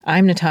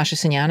I'm Natasha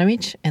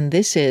Sinyanovich, and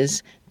this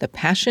is The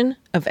Passion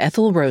of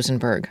Ethel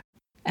Rosenberg,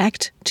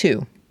 Act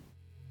 2.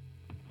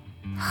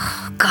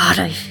 Oh, God,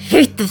 I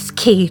hate this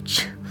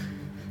cage.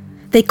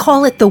 They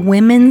call it the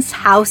Women's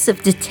House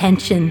of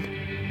Detention.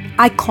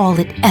 I call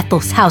it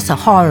Ethel's House of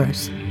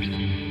Horrors.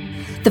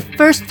 The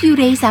first few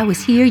days I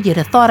was here, you'd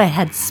have thought I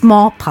had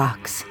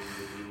smallpox.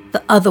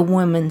 The other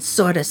women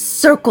sort of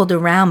circled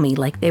around me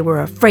like they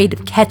were afraid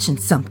of catching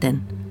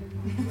something.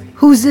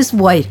 Who's this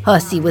white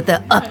hussy with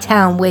the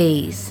uptown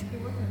ways?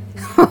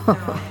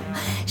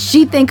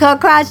 She think her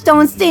crotch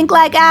don't stink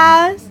like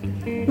ours?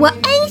 Well,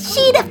 ain't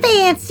she the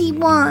fancy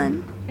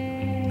one?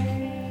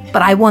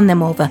 But I won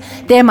them over.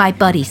 They're my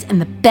buddies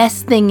and the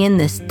best thing in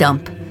this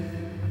dump.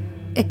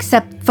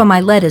 Except for my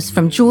letters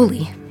from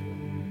Julie.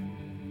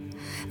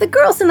 The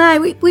girls and I,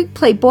 we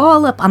play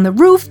ball up on the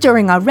roof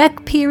during our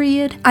rec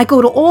period. I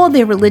go to all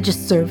their religious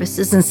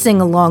services and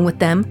sing along with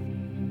them.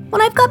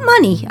 When I've got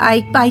money,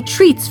 I buy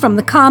treats from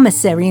the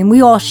commissary and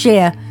we all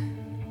share.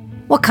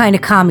 What kind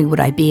of commie would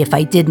I be if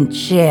I didn't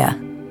share?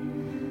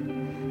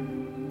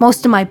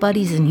 Most of my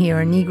buddies in here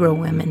are Negro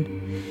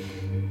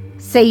women.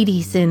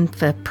 Sadie's in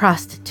for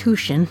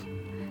prostitution.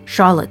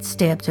 Charlotte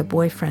stabbed her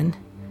boyfriend.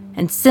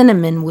 And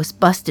Cinnamon was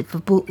busted for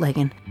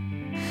bootlegging.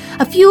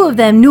 A few of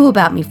them knew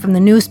about me from the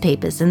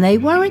newspapers, and they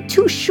weren't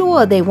too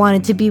sure they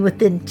wanted to be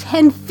within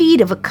 10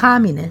 feet of a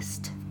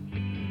communist.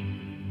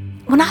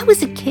 When I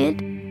was a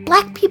kid,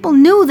 Black people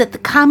knew that the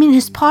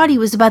Communist Party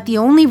was about the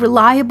only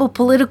reliable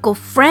political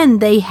friend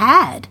they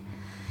had.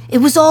 It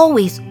was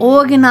always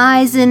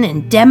organizing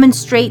and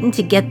demonstrating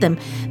to get them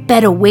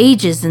better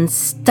wages and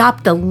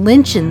stop the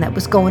lynching that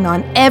was going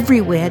on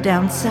everywhere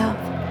down south.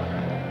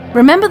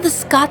 Remember the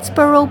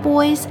Scottsboro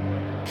boys?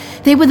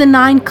 They were the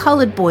 9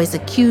 colored boys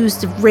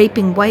accused of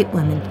raping white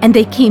women, and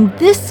they came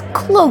this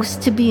close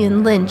to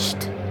being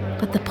lynched.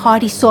 But the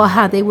party saw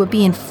how they were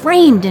being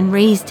framed and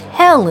raised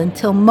hell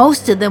until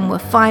most of them were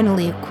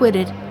finally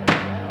acquitted.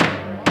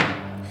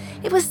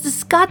 It was the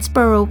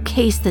Scottsboro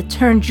case that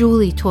turned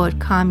Julie toward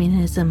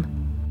communism.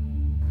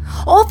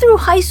 All through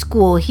high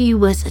school, he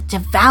was a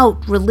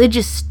devout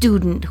religious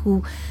student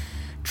who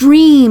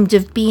dreamed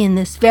of being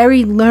this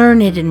very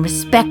learned and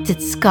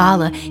respected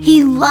scholar.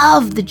 He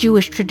loved the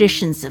Jewish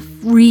traditions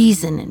of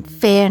reason and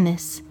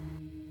fairness.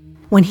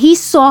 When he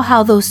saw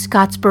how those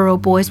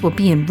Scottsboro boys were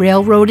being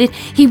railroaded,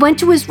 he went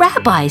to his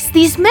rabbis,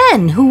 these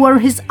men who were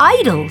his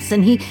idols,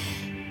 and he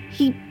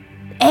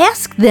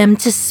asked them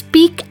to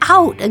speak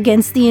out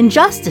against the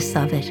injustice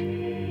of it.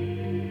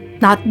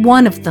 Not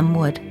one of them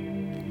would.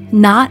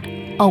 Not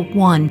a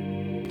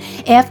one.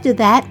 After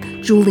that,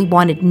 Julie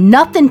wanted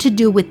nothing to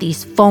do with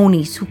these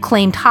phonies who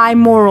claimed high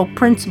moral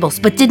principles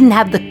but didn't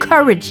have the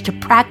courage to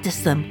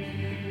practice them.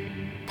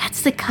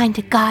 That's the kind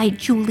of guy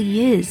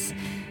Julie is.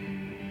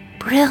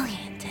 Brilliant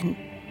and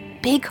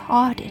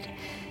big-hearted.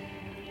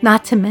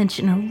 Not to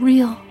mention a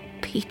real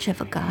peach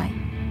of a guy.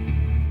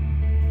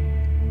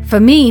 For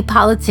me,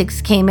 politics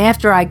came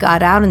after I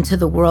got out into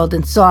the world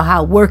and saw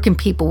how working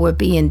people were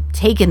being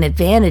taken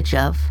advantage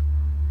of.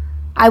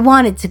 I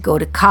wanted to go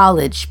to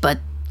college, but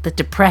the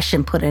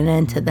Depression put an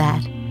end to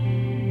that.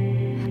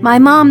 My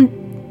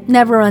mom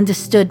never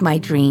understood my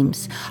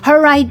dreams.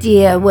 Her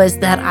idea was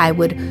that I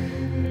would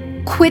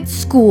quit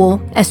school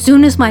as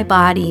soon as my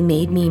body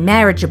made me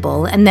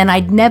marriageable, and then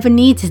I'd never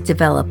need to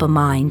develop a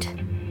mind.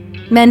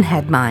 Men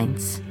had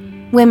minds.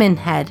 Women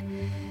had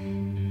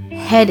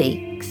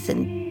headaches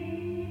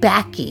and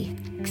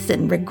backaches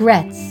and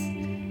regrets.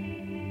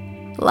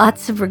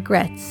 Lots of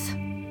regrets.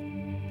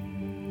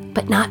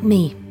 But not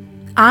me.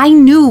 I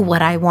knew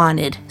what I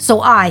wanted,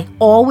 so I,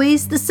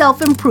 always the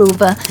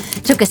self-improver,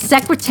 took a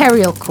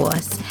secretarial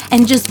course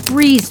and just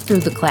breezed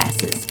through the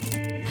classes.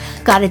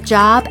 Got a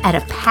job at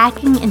a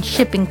packing and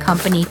shipping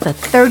company for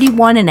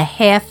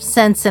 31.5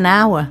 cents an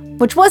hour,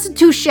 which wasn't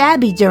too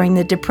shabby during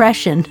the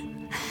Depression.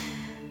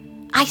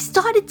 I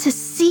started to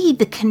see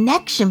the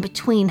connection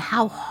between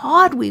how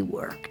hard we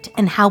worked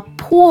and how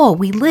poor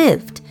we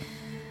lived.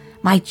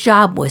 My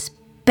job was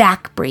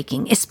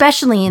backbreaking,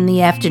 especially in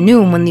the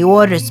afternoon when the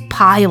orders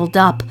piled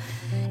up.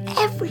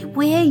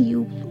 Everywhere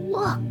you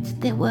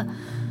looked, there were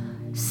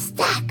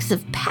stacks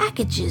of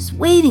packages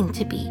waiting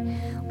to be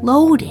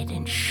loaded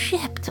and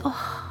shipped.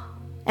 Oh.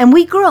 And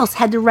we girls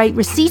had to write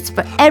receipts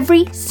for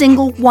every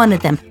single one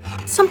of them.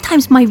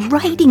 Sometimes my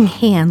writing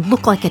hand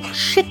looked like a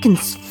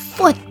chicken's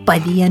foot by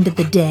the end of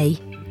the day.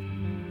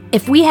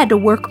 If we had to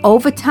work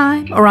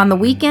overtime or on the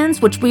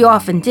weekends, which we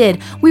often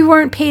did, we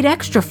weren't paid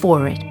extra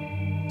for it.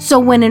 So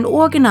when an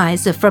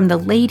organizer from the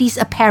Ladies'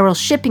 Apparel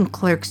Shipping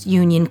Clerks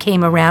Union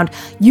came around,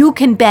 you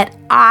can bet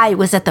I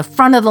was at the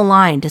front of the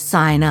line to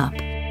sign up.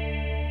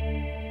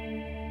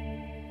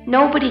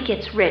 Nobody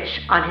gets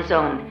rich on his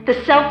own.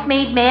 The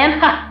self-made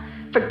man?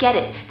 Forget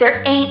it.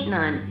 There ain't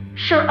none.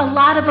 Sure, a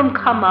lot of them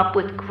come up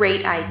with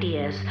great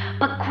ideas,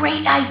 but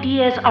great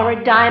ideas are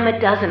a dime a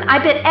dozen. I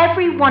bet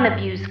every one of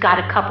you's got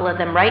a couple of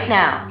them right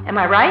now. Am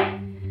I right?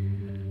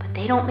 But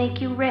they don't make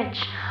you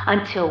rich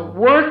until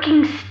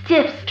working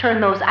stiffs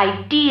turn those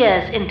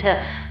ideas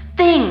into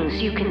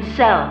things you can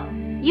sell.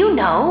 You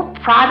know,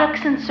 products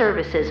and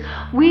services.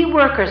 We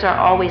workers are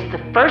always the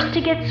first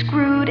to get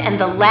screwed and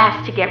the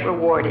last to get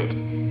rewarded.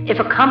 If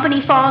a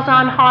company falls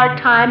on hard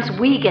times,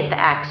 we get the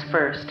axe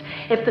first.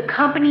 If the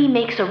company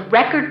makes a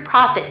record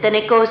profit, then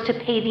it goes to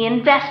pay the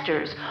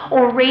investors,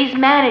 or raise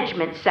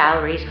management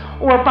salaries,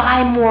 or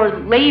buy more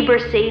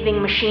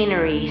labor-saving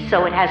machinery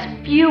so it has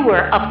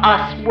fewer of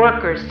us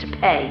workers to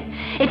pay.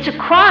 It's a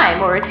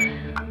crime, or...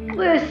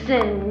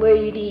 Listen,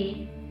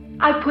 lady,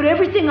 I put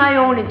everything I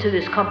own into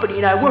this company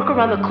and I work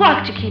around the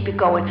clock to keep it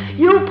going.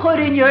 You put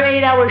in your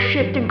 8-hour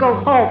shift and go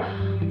home.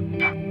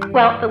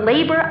 Well, the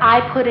labor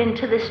I put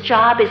into this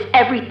job is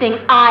everything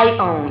I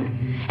own.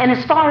 And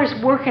as far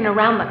as working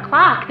around the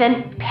clock,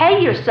 then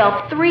pay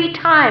yourself 3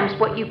 times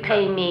what you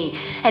pay me,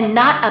 and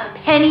not a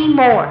penny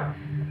more.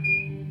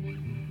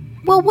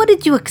 Well, what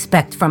did you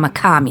expect from a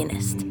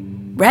communist?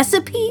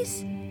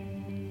 Recipes?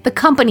 The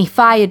company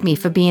fired me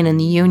for being in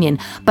the union,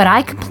 but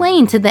I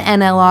complained to the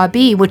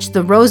NLRB, which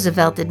the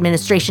Roosevelt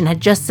administration had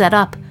just set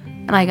up,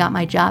 and I got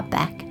my job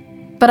back.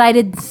 But I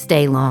didn't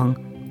stay long.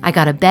 I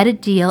got a better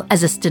deal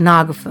as a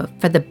stenographer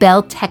for the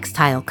Bell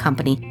Textile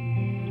Company,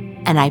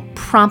 and I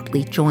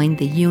promptly joined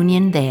the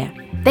union there.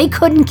 They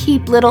couldn't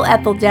keep little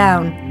Ethel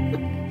down.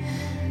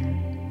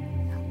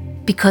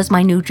 Because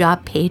my new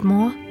job paid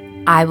more,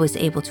 I was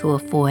able to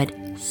afford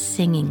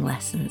singing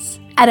lessons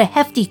at a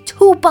hefty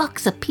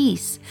 $2 a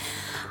piece.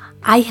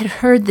 I had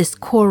heard this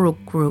choral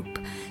group,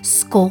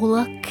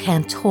 Schola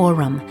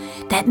Cantorum,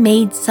 that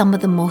made some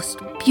of the most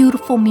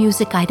beautiful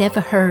music I'd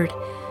ever heard.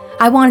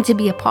 I wanted to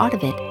be a part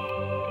of it.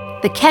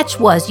 The catch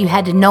was you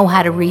had to know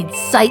how to read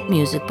sight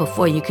music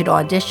before you could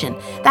audition.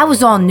 That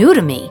was all new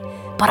to me,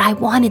 but I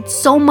wanted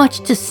so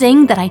much to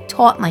sing that I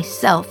taught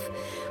myself.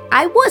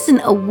 I wasn't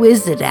a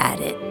wizard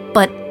at it,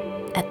 but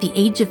at the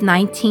age of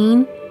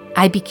 19,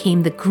 I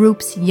became the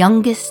group's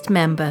youngest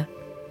member.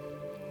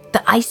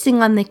 The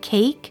icing on the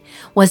cake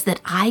was that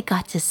I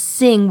got to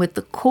sing with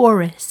the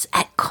chorus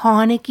at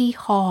Carnegie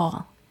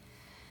Hall.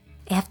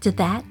 After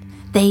that,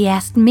 they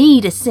asked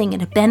me to sing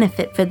at a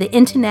benefit for the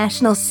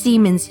International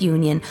Seamen's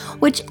Union,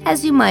 which,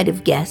 as you might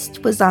have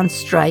guessed, was on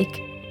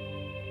strike.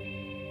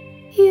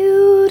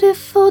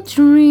 Beautiful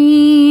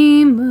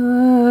dreamer,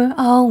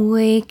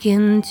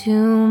 awaken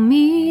to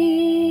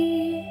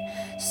me.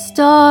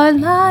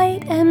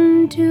 Starlight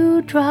and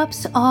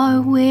dewdrops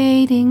are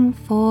waiting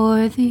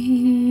for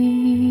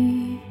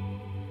thee.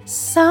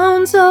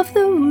 Sounds of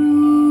the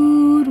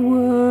rude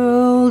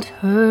world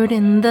heard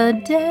in the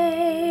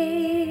day,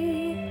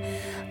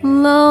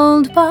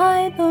 lulled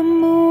by the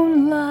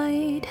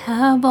moonlight,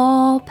 have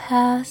all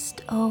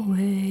passed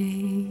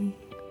away.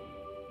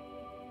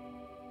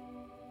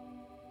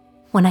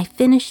 When I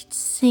finished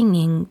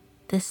singing,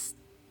 this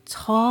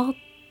tall,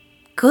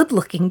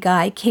 good-looking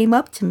guy came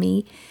up to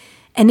me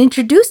and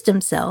introduced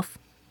himself.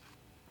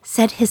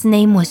 Said his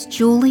name was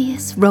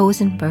Julius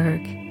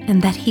Rosenberg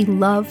and that he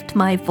loved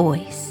my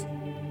voice.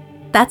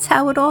 That's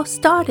how it all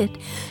started.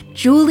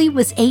 Julie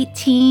was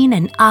 18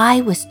 and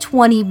I was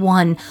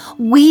 21.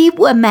 We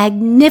were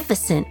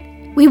magnificent.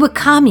 We were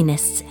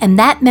communists, and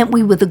that meant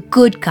we were the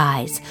good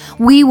guys.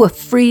 We were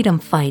freedom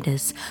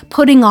fighters,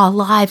 putting our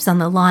lives on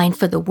the line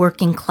for the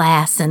working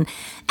class and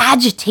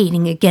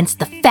agitating against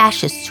the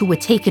fascists who were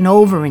taking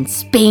over in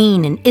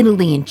Spain and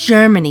Italy and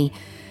Germany.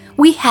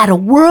 We had a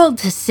world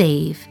to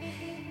save.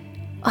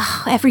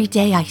 Oh, every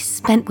day I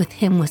spent with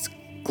him was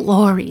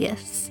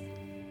glorious.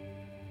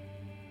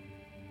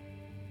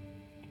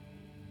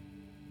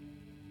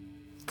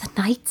 The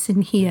nights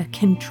in here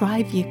can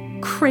drive you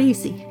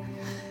crazy.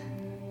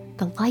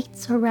 The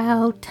lights are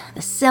out,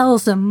 the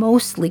cells are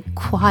mostly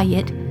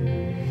quiet.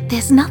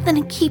 There's nothing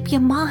to keep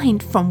your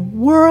mind from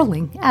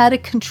whirling out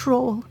of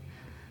control.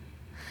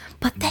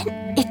 But then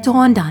it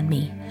dawned on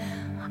me.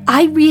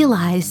 I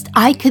realized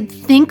I could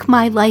think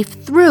my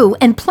life through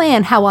and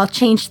plan how I'll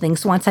change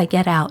things once I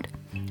get out.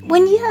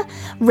 When you're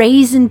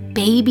raising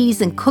babies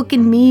and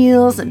cooking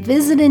meals and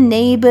visiting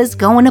neighbors,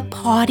 going to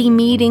party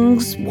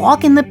meetings,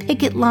 walking the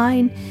picket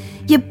line,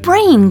 your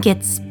brain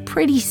gets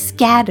pretty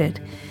scattered.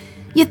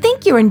 You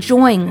think you're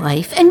enjoying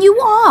life, and you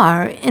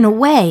are, in a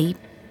way,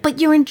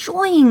 but you're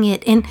enjoying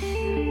it in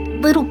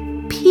little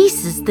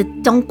pieces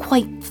that don't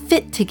quite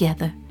fit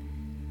together.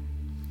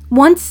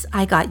 Once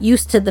I got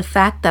used to the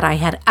fact that I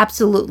had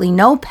absolutely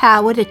no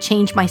power to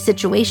change my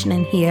situation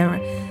in here,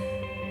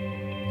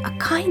 a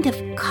kind of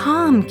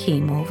calm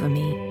came over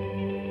me.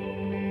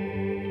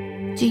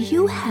 Do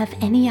you have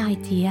any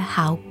idea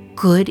how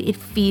good it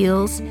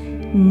feels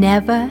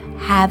never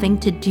having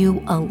to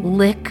do a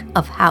lick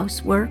of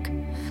housework?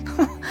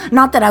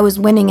 Not that I was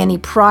winning any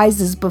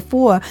prizes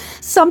before.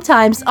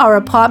 Sometimes our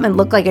apartment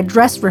looked like a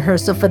dress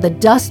rehearsal for the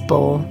Dust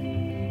Bowl.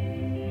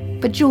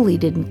 But Julie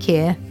didn't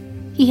care.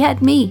 He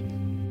had me.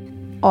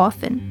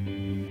 Often.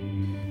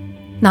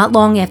 Not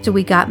long after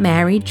we got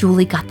married,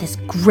 Julie got this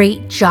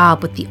great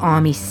job with the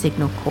Army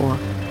Signal Corps.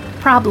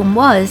 Problem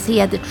was, he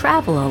had to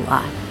travel a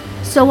lot.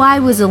 So I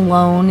was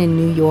alone in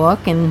New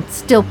York and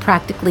still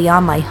practically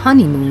on my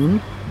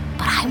honeymoon.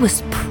 But I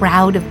was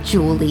proud of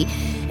Julie,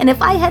 And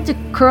if I had to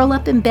curl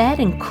up in bed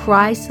and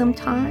cry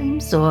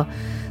sometimes, or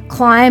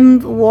climb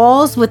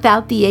walls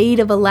without the aid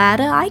of a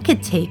ladder, I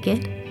could take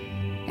it.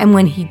 And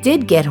when he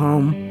did get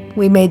home,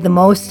 we made the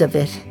most of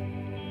it.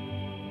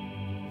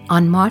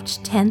 On March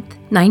 10th,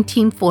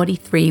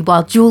 1943,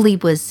 while Julie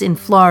was in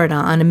Florida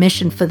on a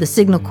mission for the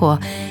Signal Corps,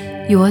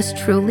 yours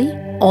truly,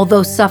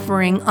 although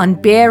suffering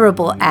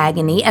unbearable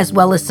agony as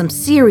well as some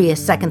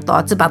serious second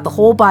thoughts about the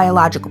whole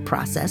biological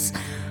process,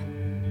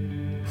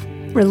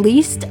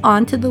 released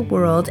onto the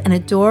world an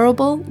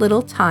adorable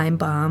little time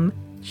bomb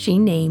she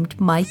named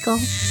Michael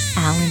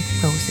Allen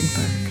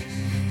Rosenberg.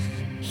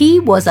 He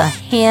was a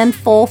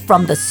handful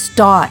from the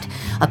start,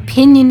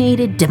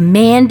 opinionated,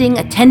 demanding,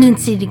 a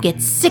tendency to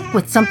get sick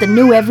with something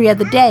new every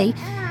other day.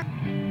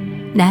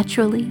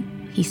 Naturally,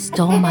 he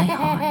stole my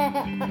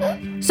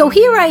heart. So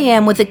here I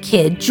am with a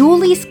kid,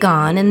 Julie's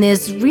gone, and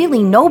there's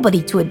really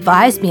nobody to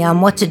advise me on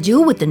what to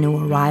do with the new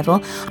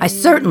arrival. I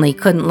certainly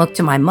couldn't look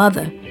to my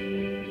mother.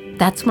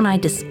 That's when I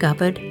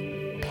discovered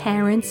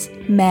Parents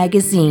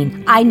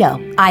Magazine. I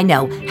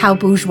know, how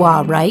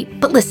bourgeois, right?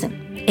 But listen,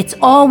 it's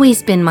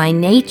always been my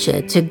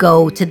nature to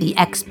go to the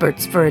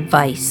experts for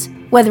advice,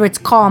 whether it's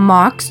Karl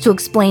Marx to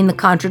explain the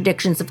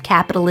contradictions of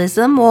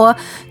capitalism or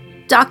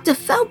Dr.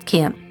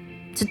 Feldkamp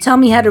to tell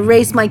me how to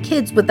raise my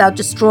kids without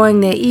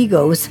destroying their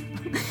egos.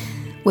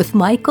 With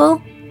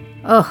Michael,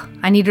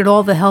 I needed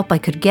all the help I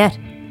could get.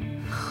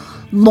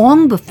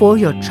 Long before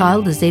your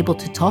child is able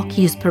to talk,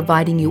 he is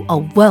providing you a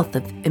wealth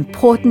of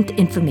important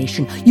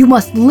information. You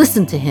must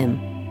listen to him.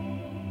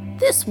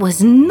 This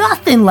was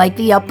nothing like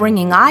the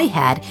upbringing I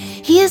had.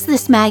 Here's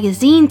this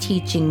magazine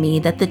teaching me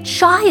that the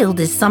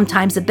child is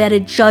sometimes a better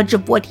judge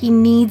of what he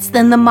needs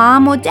than the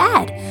mom or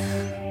dad.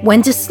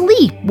 When to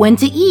sleep, when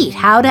to eat,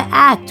 how to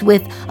act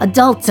with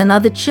adults and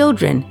other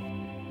children.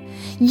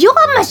 You're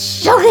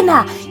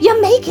Mashugana!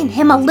 You're making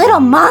him a little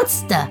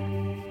monster!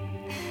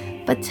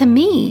 But to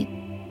me,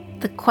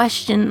 the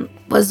question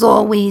was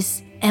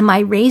always, am I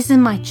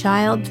raising my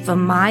child for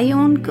my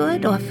own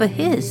good or for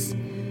his?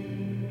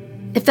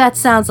 If that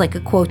sounds like a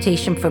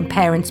quotation from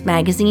Parents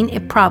Magazine,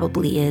 it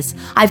probably is.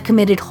 I've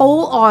committed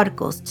whole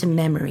articles to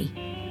memory.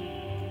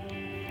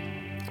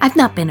 I've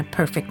not been a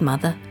perfect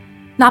mother,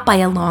 not by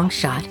a long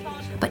shot,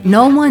 but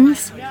no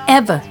one's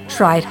ever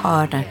tried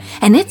harder.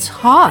 And it's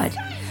hard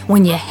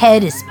when your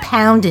head is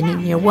pounding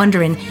and you're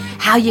wondering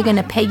how you're going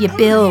to pay your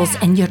bills,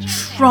 and you're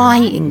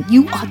trying.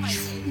 You are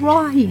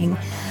trying.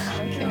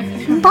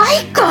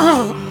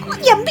 Michael,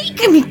 you're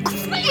making me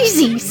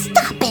crazy.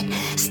 Stop it.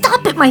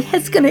 Stop it. My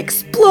head's going to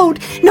explode.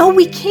 No,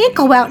 we can't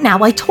go out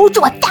now. I told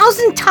you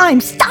 1,000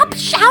 times. Stop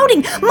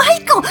shouting.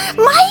 Michael!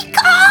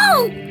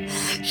 Michael!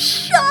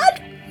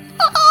 Shut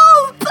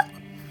up!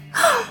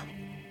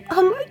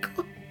 Oh,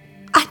 Michael,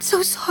 I'm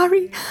so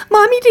sorry.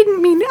 Mommy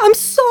didn't mean it. I'm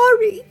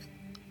sorry.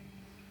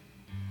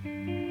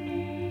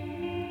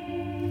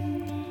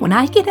 When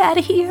I get out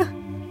of here,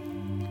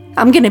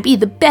 I'm going to be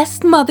the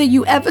best mother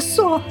you ever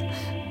saw.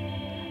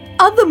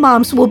 Other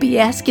moms will be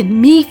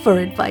asking me for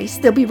advice.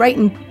 They'll be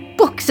writing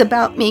books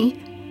about me.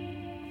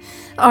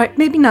 All right,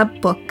 maybe not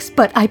books,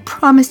 but I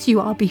promise you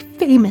I'll be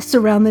famous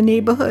around the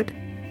neighborhood.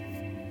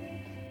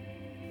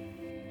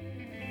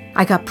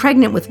 I got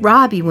pregnant with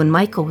Robbie when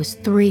Michael was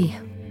 3.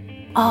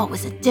 Oh, it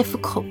was a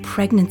difficult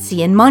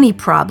pregnancy, and money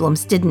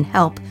problems didn't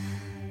help.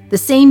 The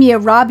same year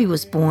Robbie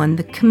was born,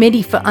 the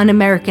Committee for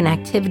Un-American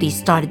Activities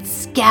started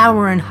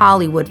scouring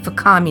Hollywood for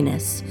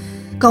communists,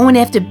 going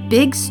after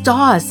big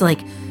stars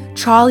like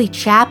Charlie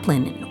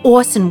Chaplin and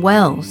Orson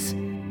Welles.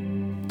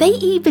 They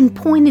even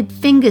pointed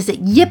fingers at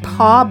Yip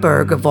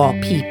Harburg, of all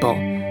people.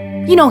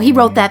 You know, he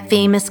wrote that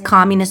famous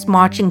communist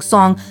marching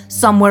song,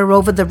 Somewhere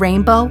Over the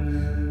Rainbow.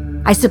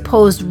 I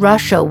suppose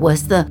Russia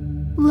was the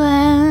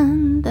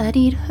land that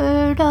he'd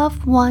heard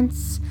of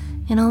once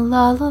in a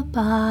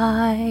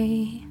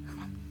lullaby.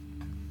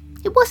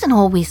 It wasn't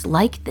always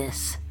like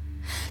this.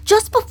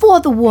 Just before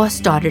the war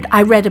started,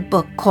 I read a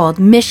book called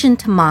Mission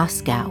to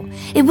Moscow.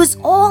 It was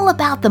all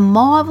about the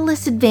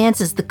marvelous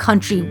advances the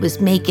country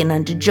was making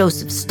under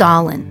Joseph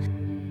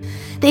Stalin.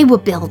 They were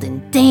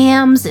building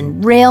dams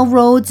and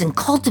railroads and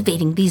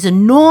cultivating these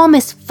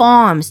enormous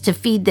farms to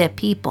feed their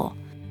people.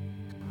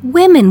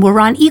 Women were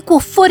on equal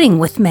footing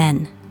with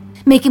men,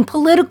 making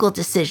political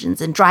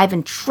decisions and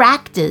driving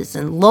tractors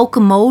and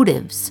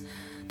locomotives.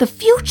 The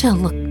future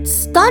looked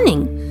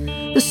stunning.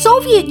 The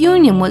Soviet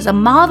Union was a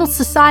model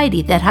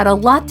society that had a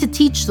lot to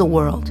teach the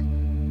world.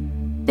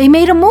 They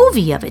made a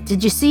movie of it.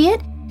 Did you see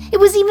it? It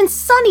was even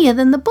sunnier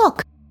than the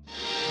book.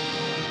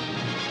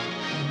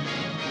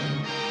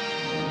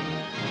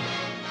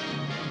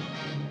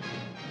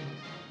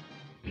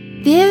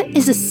 There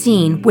is a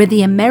scene where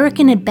the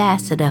American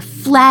ambassador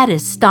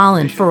flatters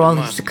Stalin for all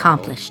he's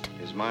accomplished.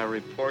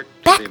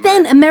 Back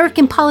then,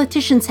 American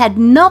politicians had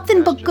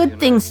nothing but good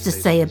things to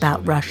say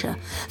about Russia.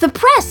 The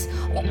press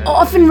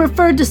often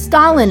referred to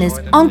Stalin as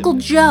Uncle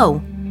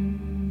Joe.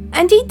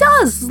 And he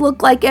does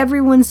look like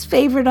everyone's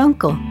favorite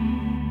uncle.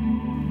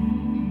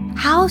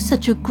 How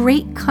such a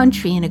great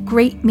country and a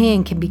great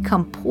man can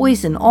become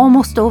poison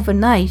almost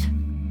overnight.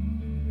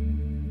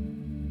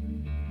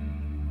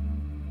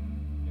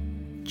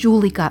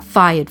 Julie got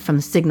fired from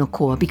the Signal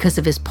Corps because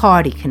of his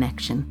party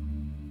connection.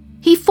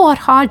 He fought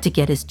hard to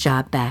get his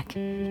job back,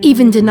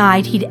 even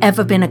denied he'd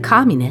ever been a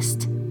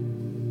communist.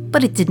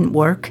 But it didn't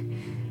work.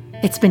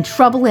 It's been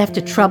trouble after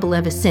trouble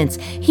ever since.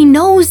 He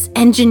knows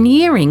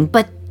engineering,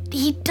 but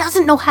he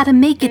doesn't know how to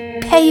make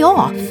it pay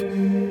off.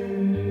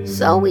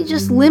 So we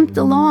just limped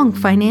along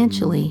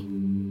financially.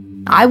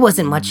 I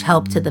wasn't much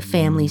help to the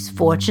family's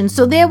fortune,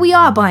 so there we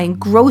are buying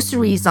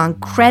groceries on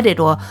credit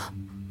or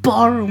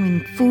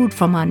borrowing food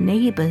from our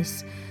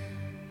neighbors.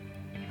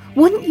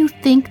 Wouldn't you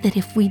think that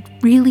if we'd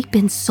really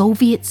been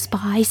Soviet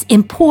spies,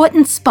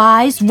 important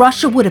spies,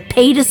 Russia would have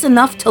paid us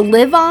enough to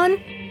live on?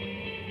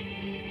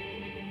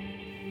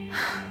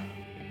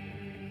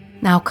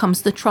 Now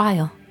comes the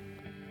trial.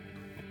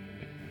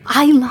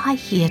 I lie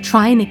here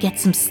trying to get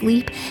some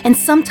sleep, and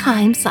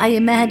sometimes I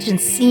imagine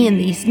seeing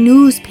these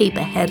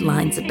newspaper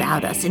headlines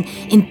about us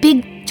in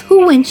big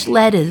 2-inch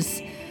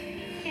letters.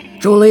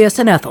 Julius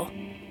and Ethel,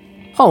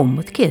 home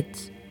with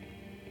kids.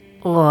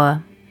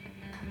 Or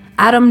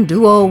Atom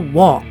duo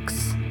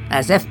walks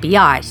as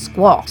FBI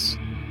squawks.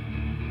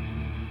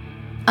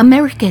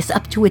 America is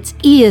up to its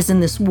ears in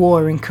this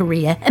war in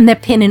Korea, and they're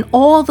pinning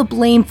all the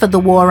blame for the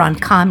war on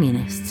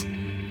communists.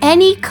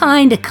 Any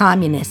kind of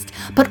communist,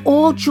 but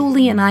all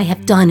Julie and I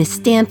have done is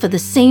stand for the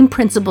same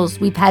principles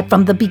we've had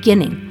from the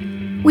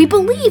beginning. We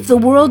believe the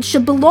world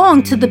should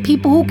belong to the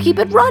people who keep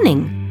it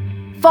running.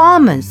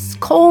 Farmers,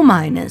 coal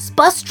miners,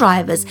 bus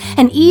drivers,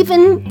 and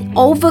even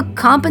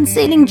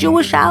overcompensating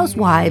Jewish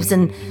housewives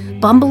and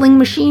bumbling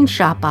machine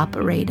shop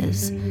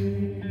operators.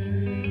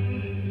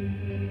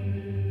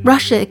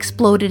 Russia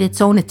exploded its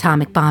own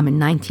atomic bomb in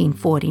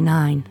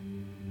 1949.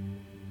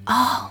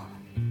 Oh,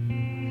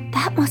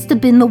 that must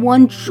have been the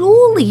one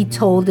Julie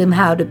told him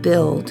how to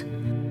build.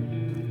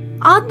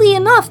 Oddly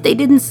enough, they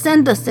didn't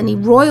send us any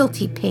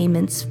royalty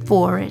payments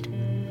for it.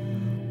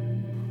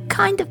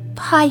 Kind of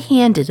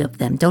high-handed of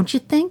them, don't you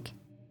think?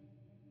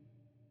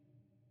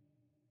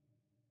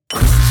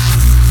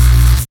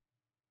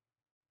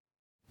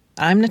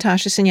 I'm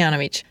Natasha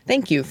Sinyanovich.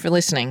 Thank you for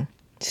listening.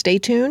 Stay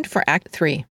tuned for Act 3.